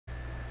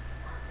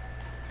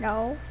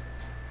No.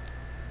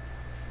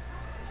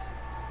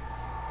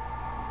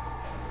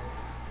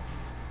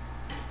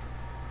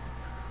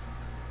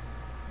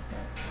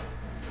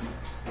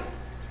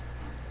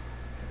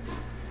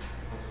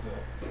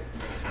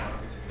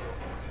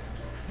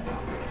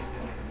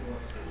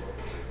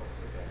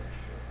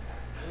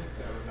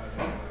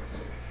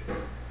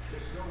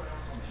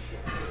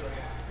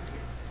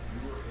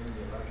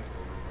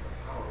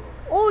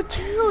 Oh,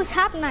 choose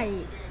Hype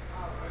Night.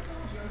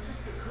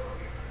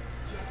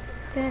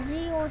 The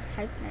real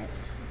Hype Night.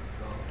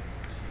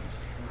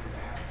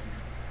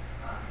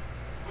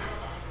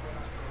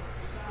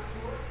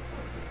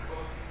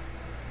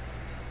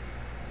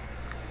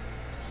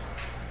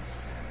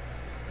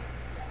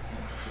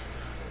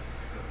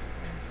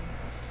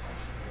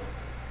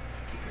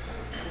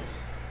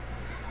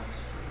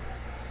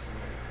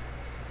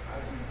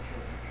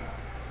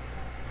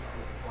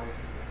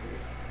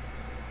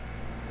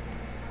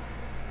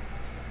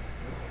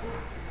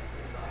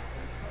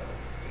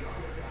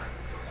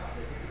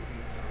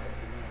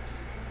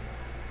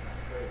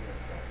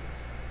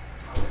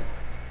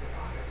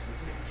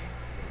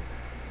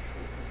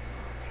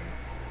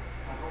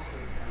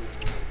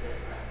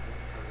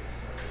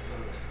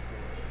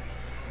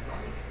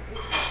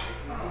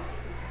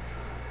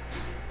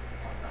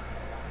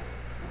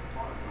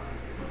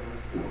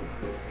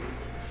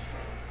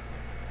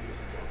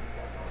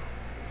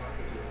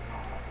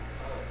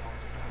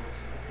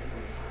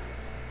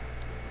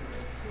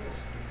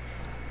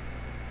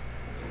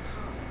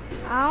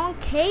 I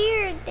don't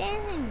care,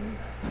 damn.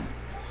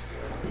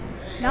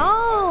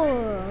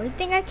 No, you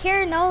think I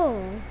care?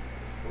 No.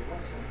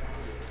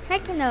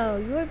 Heck no,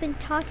 you have been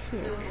toxic.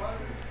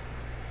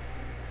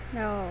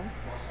 No.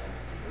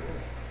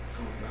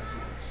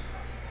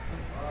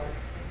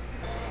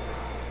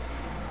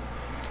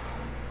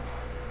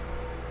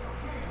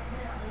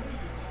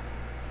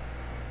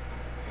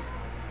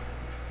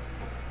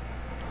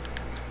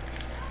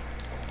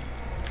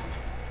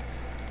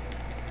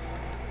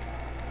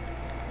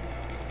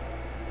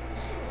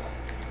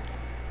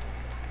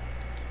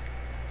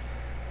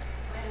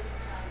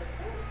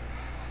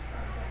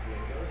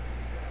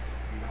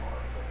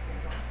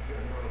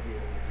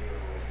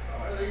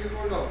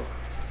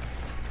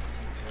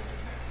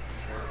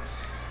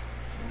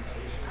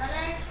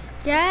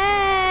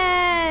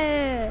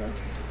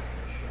 Yes.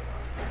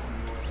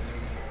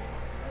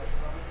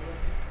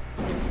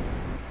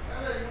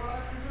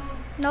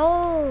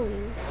 No.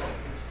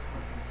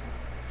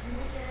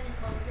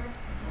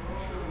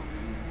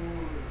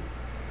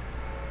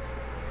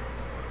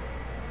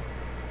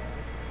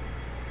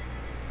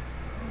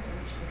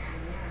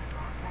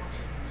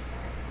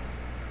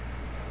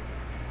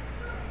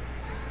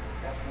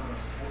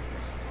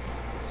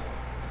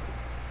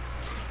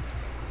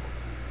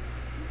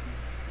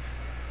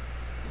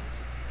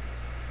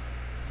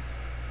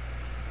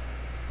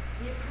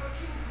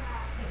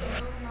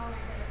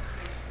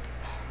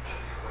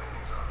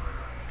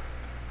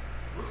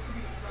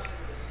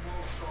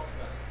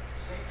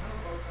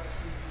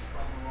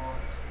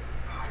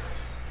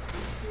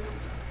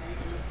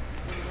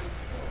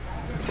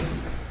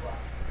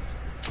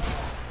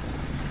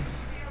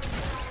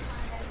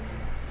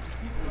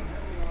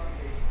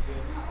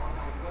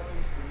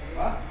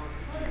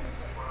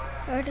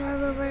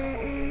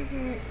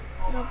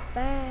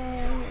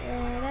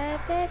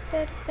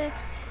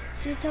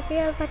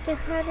 Utopia, but the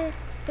heart is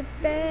the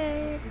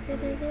bed. The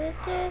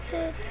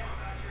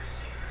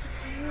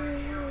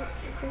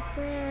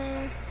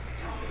bed.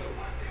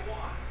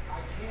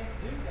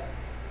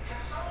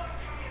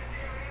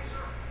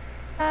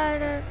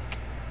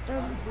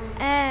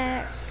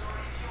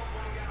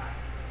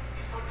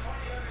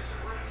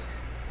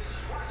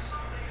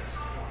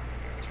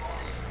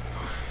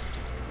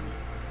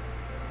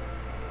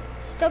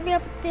 Stop me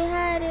up the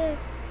head,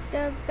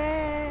 the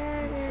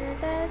bed.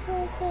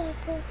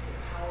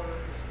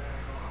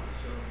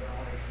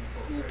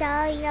 You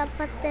die up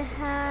at the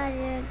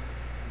head,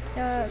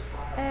 the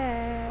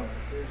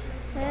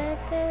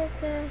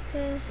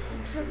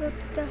top of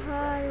the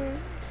heart,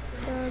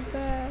 the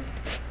bed.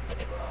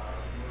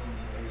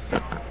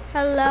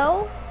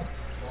 Hello?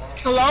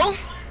 Hello?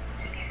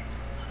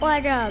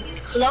 What up?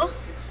 Hello?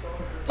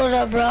 What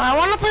up, bro? I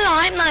want to play a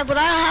Hype Night, but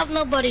I don't have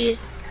nobody.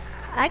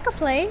 I could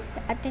play,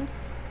 I think.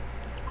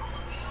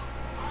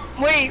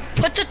 Wait,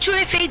 put the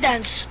 2FA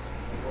dance.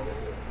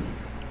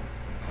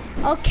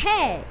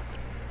 Okay.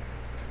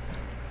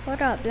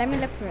 Hold up, let me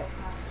look for it.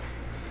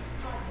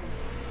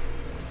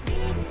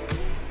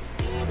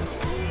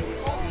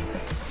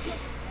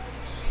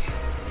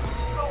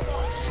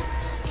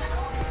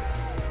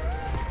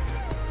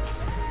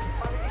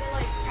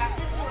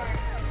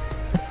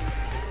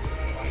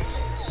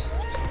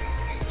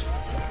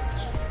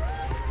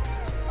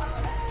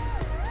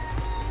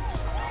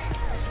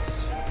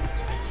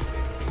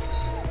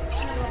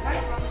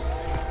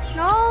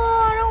 No,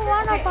 I don't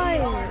wanna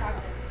fight.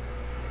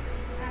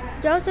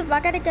 Joseph, I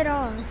gotta get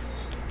on.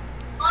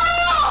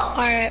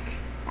 Alright.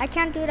 I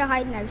can't do the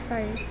hide knife,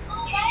 sorry.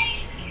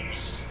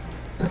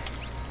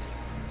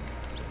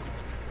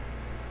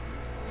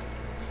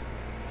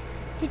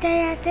 Did I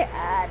have to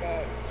add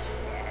it?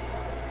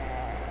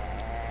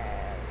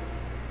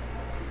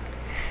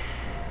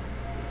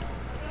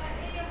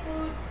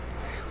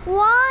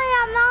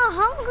 Why? I'm not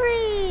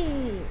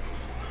hungry.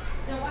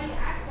 Then why you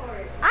ask for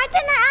it? I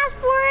didn't ask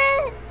for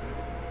it.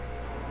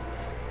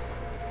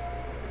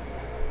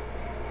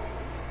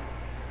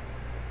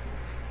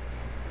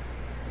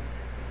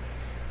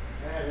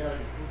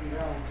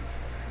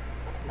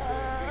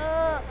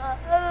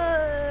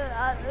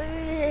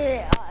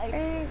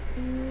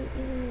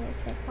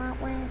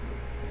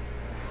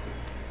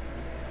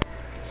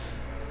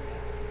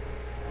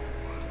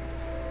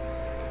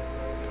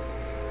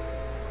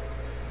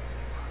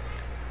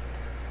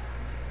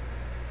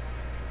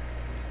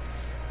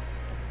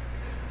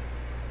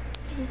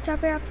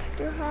 Stop it up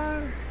too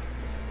hard.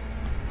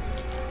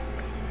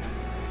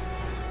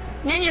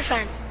 Ninja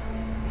fan.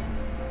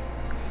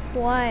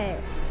 What?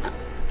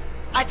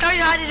 I thought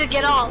you had to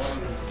get off.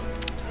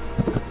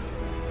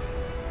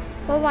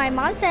 Well, my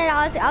mom said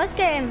I was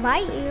gonna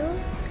invite you.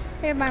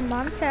 And my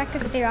mom said I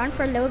could stay on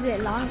for a little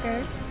bit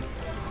longer.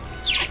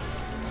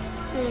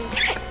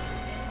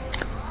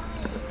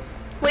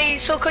 Wait,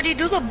 so could you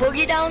do the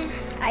boogie down?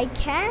 I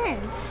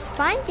can't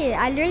find it.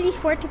 I literally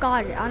swear to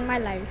God on my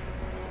life.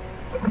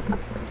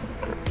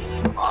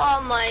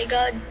 Oh my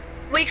god.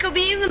 Wait, could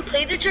we even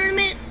play the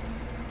tournament?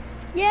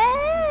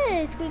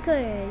 Yes, we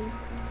could.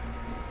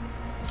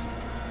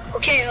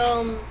 Okay,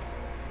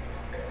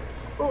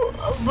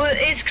 but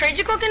is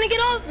Crazy Cook gonna get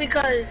off?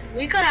 Because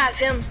we could have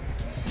him.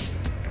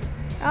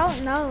 Oh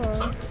no.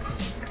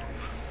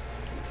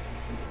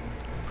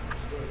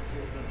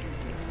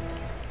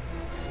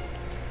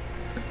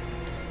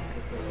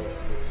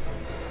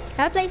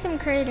 I'll play some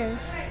creative.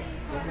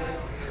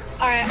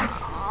 Alright.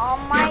 Oh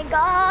my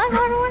God,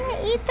 I don't want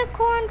to eat the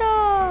corn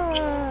dog.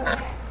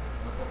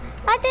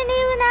 I didn't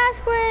even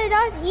ask for it.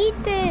 That was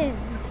Ethan.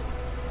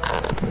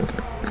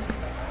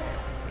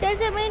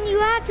 Doesn't mean you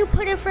have to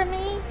put it for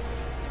me.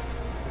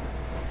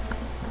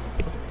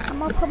 I'm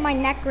gonna put my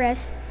neck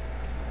rest.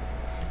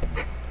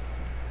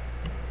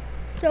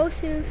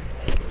 Joseph,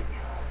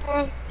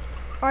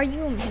 are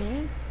you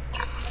mean?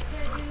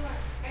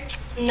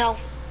 No.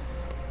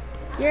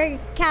 You're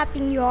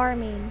capping, you are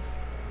mean.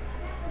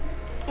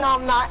 No,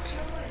 I'm not.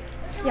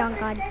 It's young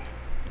God.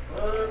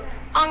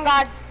 On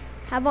God.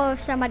 How about if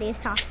somebody is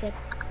toxic?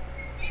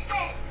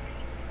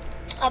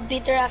 I'll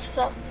beat their asses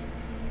up.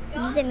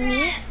 Even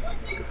me?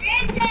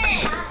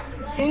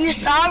 And you're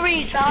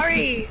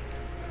sorry.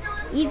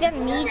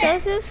 Even me,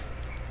 Joseph?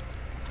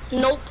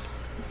 Nope.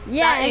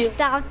 Yeah, you.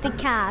 stop the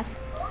calf.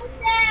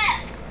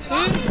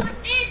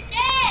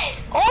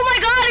 Oh my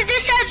god, it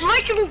just says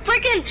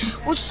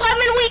freaking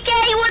Simon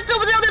Weekend. What's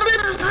up?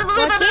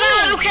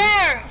 I don't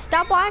care.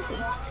 Stop watching.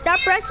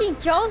 Stop rushing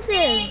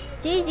Joseph.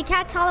 Jeez, you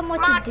can't tell him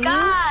what My to do.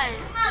 god.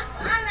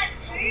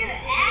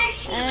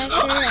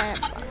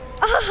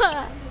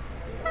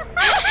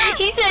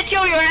 He said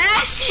show your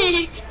ass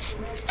cheeks.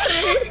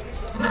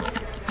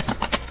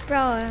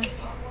 Bro,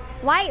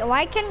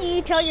 why can't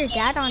you tell your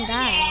dad on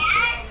that?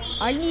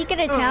 Aren't you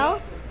gonna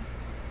tell?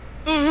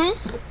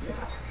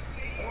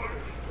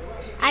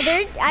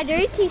 I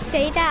dare to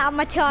say that.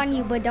 I'ma tell on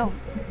you, but don't.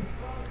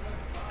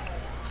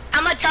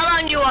 I'ma tell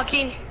on you,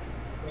 Joaquin.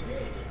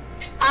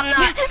 I'm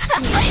not.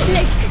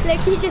 look,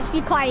 he just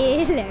be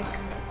quiet. Look,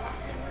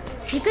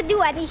 you could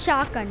do any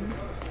shotgun.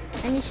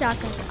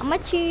 I'ma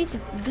choose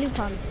blue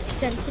pump.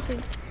 Scientific.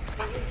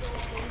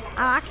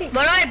 Actually.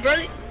 But alright, bro.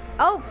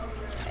 Oh.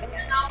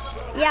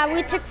 Yeah,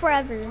 we took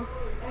forever. If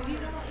you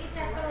don't eat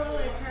that, throw it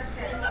away.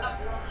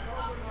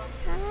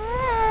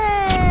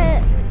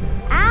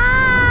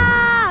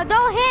 Ow!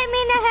 Don't hit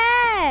me in the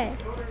head.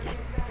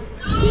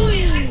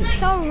 He's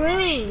so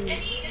rude.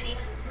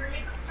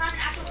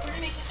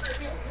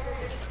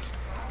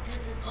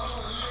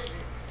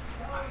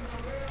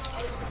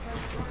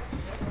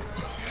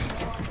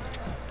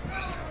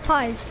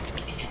 Pause.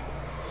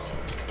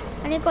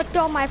 I need to go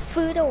throw my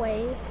food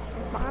away.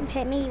 Mom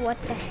hit me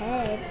with the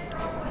head.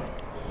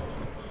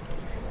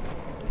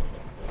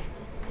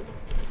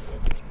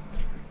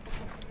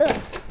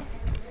 Ugh.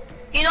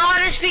 You know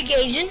how to speak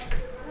Asian?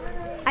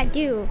 I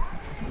do,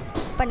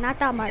 but not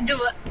that much. Do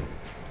it.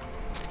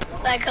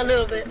 Like a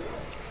little bit.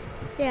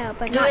 Yeah,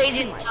 but Do not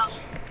Asian too much.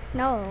 stuff.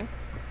 No,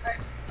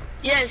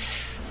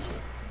 Yes.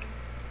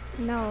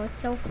 no, it's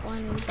so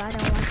funny, but I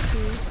don't want to.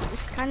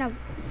 It's kind of,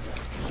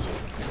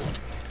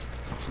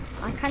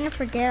 I kind of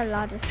forget a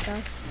lot of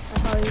stuff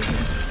about Asian.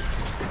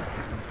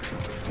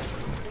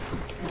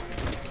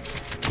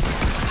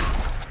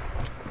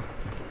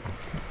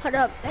 Hold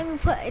up, let me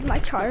put in my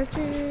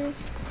charger.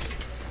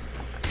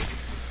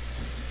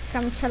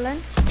 I'm chilling.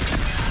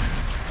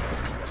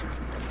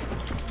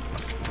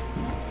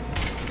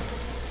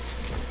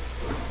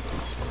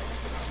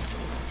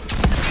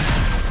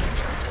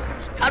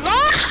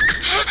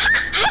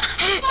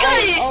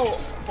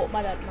 Oh,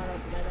 my bad.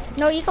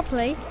 No, you can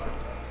play.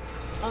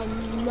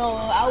 No,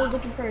 I was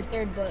looking for a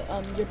third, but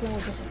you're playing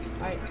with Joseph.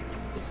 Alright,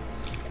 peace.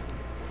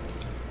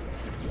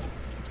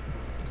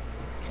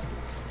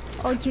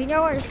 Oh,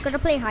 Junior is gonna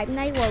play Hype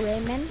Night with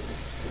Raymond.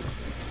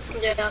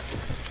 Yeah.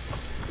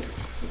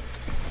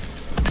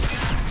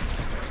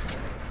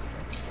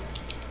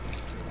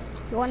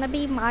 You wanna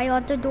be my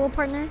other dual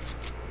partner?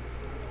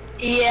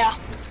 Yeah.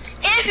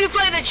 If you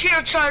play the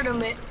cheer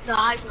tournament, the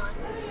hype night.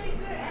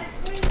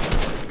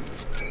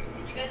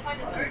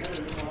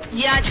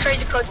 Yeah, it's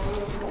crazy code.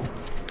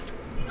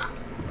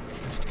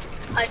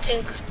 I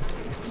think.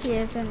 He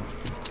isn't.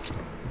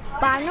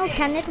 But I know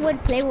Kenneth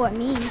would play with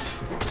me.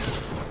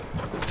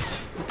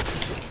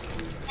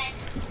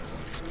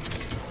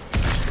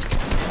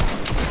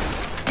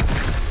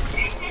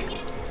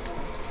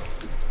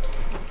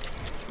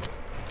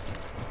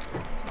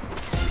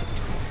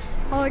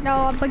 Oh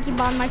no, I'm buggy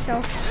bomb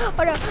myself.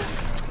 Oh no,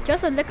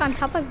 just look on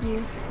top of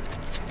you.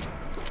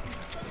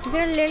 He's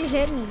gonna literally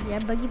hit me. Yeah,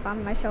 buggy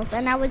bomb myself.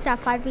 And I was at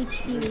 5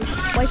 HP.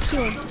 Where's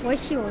shield?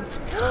 Where's shield?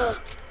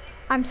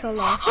 I'm so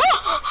low.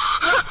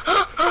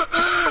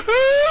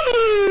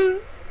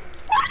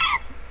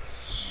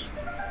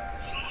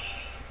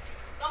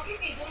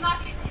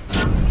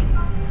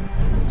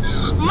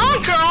 My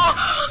girl!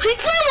 He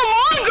played with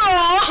my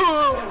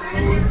girl!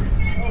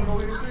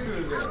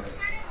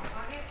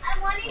 I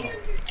wanted him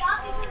to stop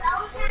because I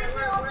was trying to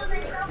play over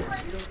myself.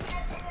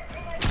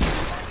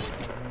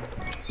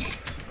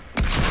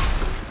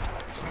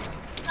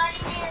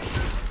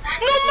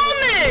 No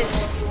mames!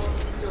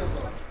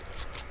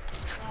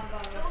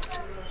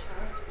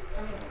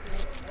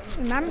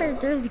 Remember,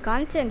 there's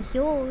guns and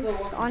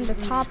heals on the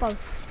top of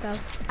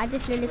stuff. I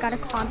just literally got a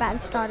combat and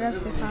started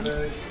with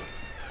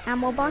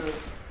ammo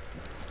box.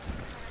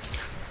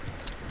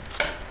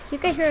 You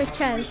can hear a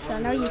chest,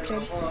 I know you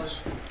could.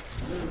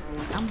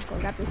 I'm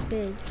gonna grab this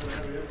big.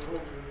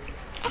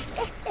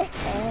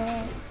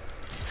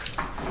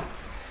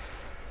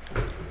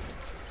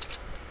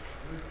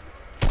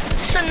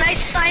 It's a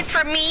nice sign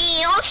for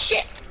me. Oh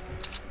shit!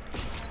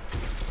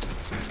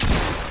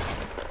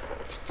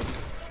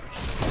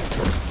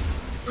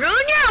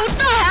 Junior, what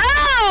the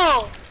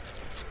hell?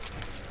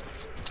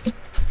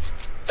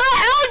 The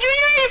hell,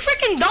 Junior? You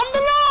freaking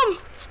dum-dum?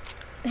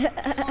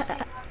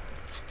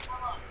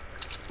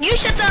 You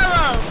shut the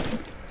hell up.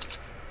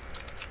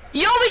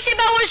 You always say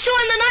about what's 2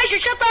 in the night. You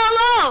shut the hell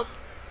up.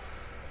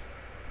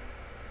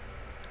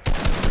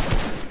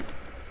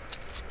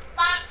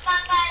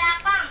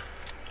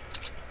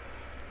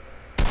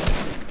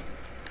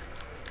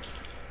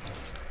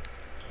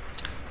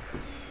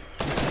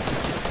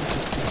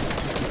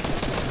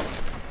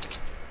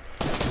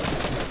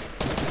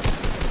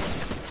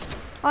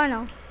 Oh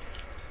no.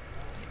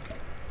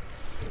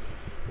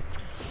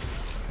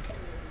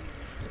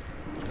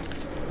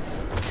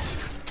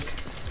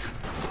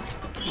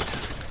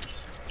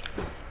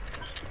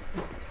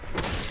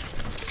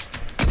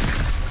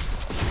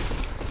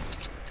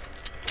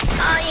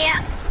 Yeah.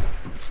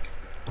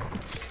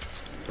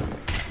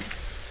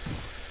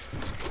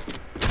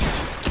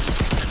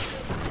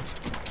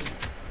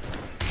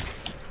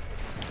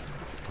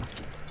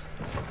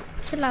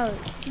 Chill out.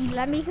 You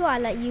let me heal, I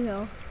let you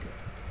heal.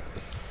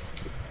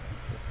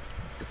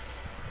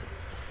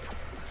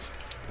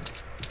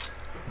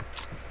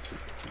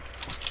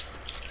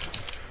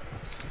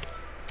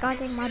 God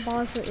damn, my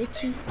balls are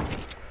itchy.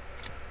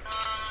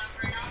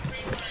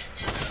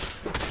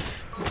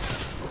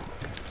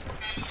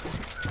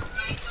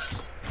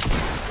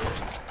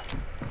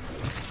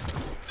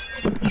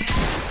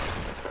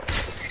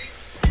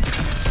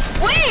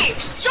 Wait,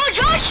 so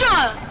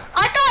Joshua,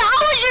 I thought how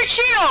was your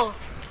chill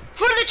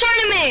for the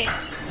tournament?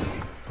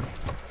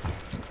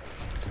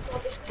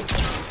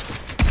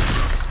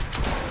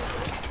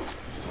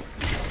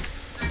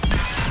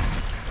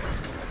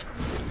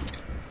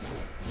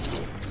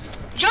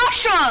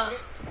 Joshua!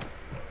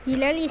 He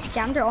literally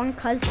scammed her own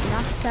cousin,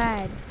 that's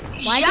sad.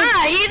 Why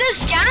Yeah, he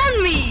just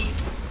scammed me.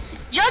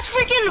 Just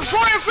freaking for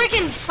a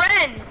freaking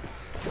friend.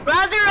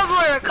 Rather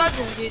over a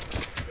cousin, dude.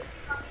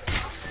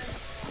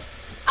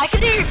 I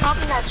can hear you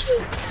popping that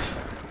shit.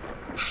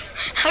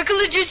 I can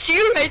legit see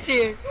you right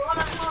there.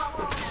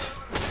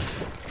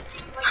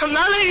 I'm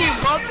not letting you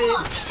pop it.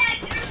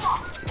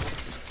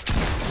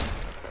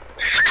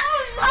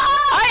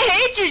 I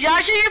hate you,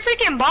 Joshua. You're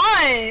freaking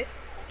bot.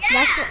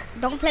 That's what,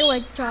 don't play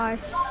with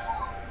Josh.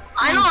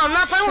 I know, I'm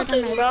not playing with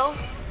him, bro.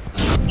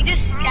 He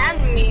just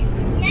scammed me.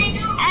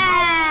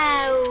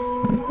 Ow.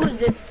 Who's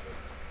this?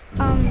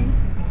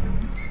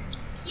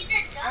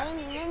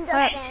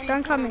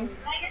 Don't come in.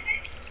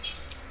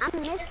 I'm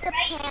Mr.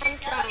 Pan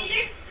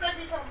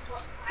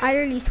I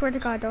really swear to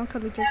God, don't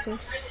come in, Joseph.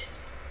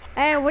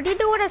 Hey, what do you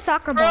do with a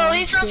soccer ball? Bro,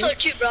 he's not so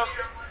cute, bro.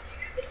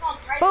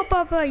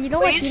 But, you know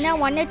what? Dina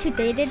wanted to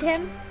dated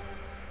him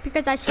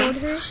because I showed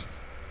her.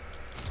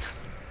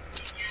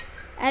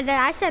 And then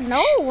I said,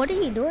 no, what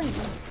are you doing?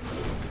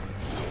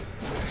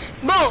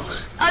 Bro,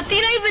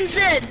 Tina even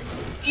said,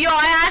 yo,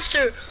 I asked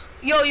her,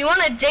 yo, you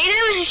wanna date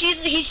him? And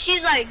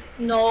she's like,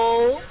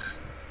 no.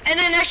 And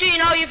then next thing you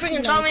know, you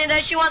freaking told me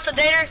that she wants to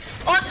date her.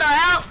 What the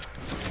hell?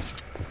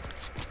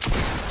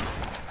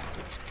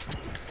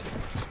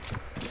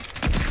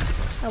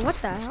 Oh, what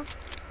the hell?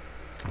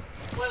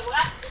 Wait,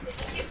 what?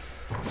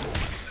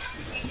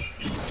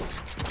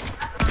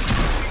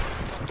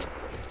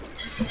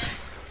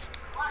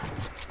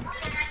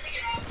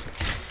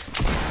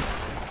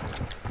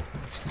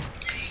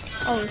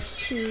 Oh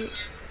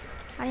shoot.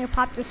 I need to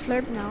pop the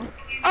slurp now.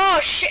 Oh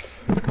shit.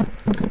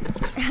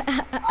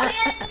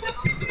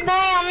 No,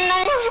 I'm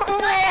ready.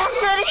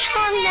 Everybody's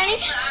in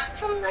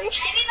the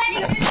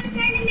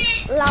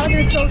tournament.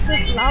 Louder,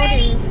 Joseph,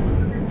 louder.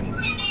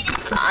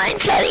 I'm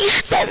ready.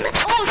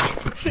 Oh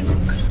shit.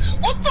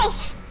 What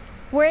the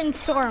We're in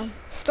storm.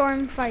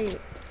 Storm fight.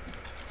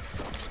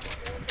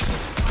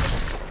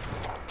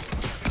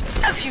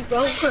 F you,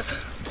 bro. I don't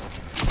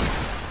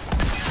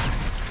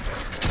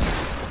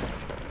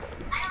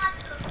have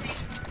to agree.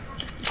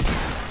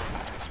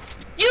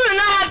 You do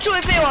not have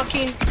 2FA,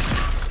 Joaquin.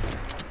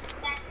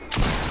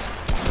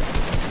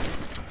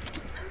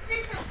 I'm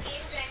playing some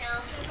games right now.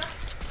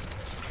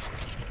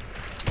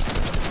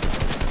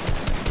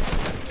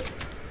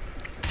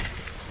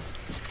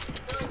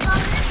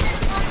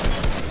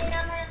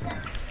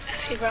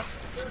 F you, bro.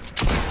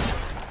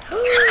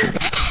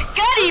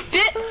 Got it,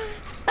 bit.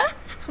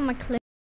 I'm a clip.